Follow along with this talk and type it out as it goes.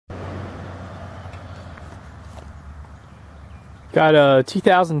Got a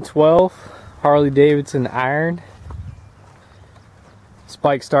 2012 Harley Davidson Iron. This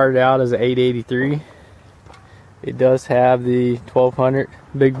bike started out as an 883. It does have the 1200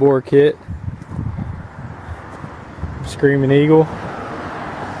 big bore kit. Screaming Eagle.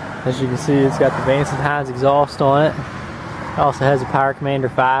 As you can see, it's got the Vance & Hines exhaust on it. It also has a Power Commander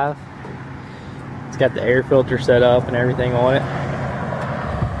 5. It's got the air filter set up and everything on it.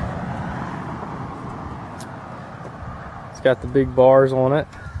 It's got the big bars on it.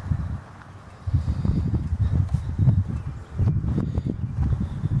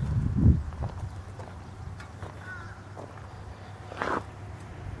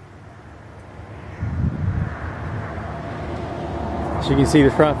 As you can see,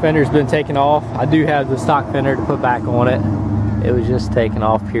 the front fender's been taken off. I do have the stock fender to put back on it. It was just taken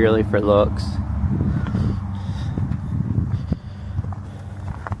off purely for looks.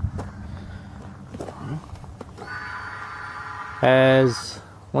 Has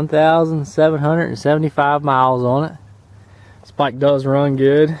 1,775 miles on it. This bike does run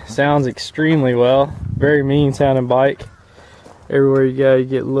good. Sounds extremely well. Very mean sounding bike. Everywhere you go, you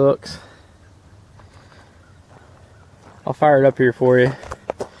get looks. I'll fire it up here for you.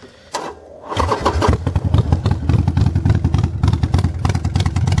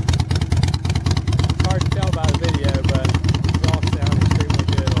 Hard to tell by the video, but it all sounds extremely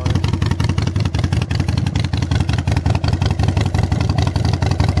good on it.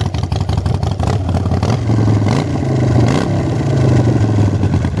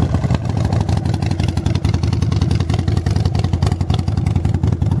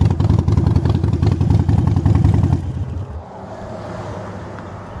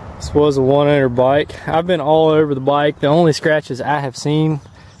 This was a one-owner bike. I've been all over the bike. The only scratches I have seen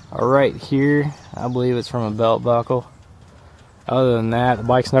are right here. I believe it's from a belt buckle. Other than that, the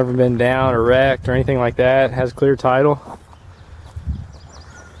bike's never been down or wrecked or anything like that. It has clear title.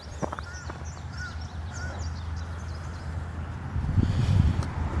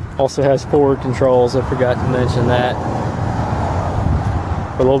 Also has forward controls. I forgot to mention that.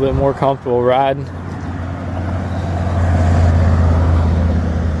 For a little bit more comfortable riding.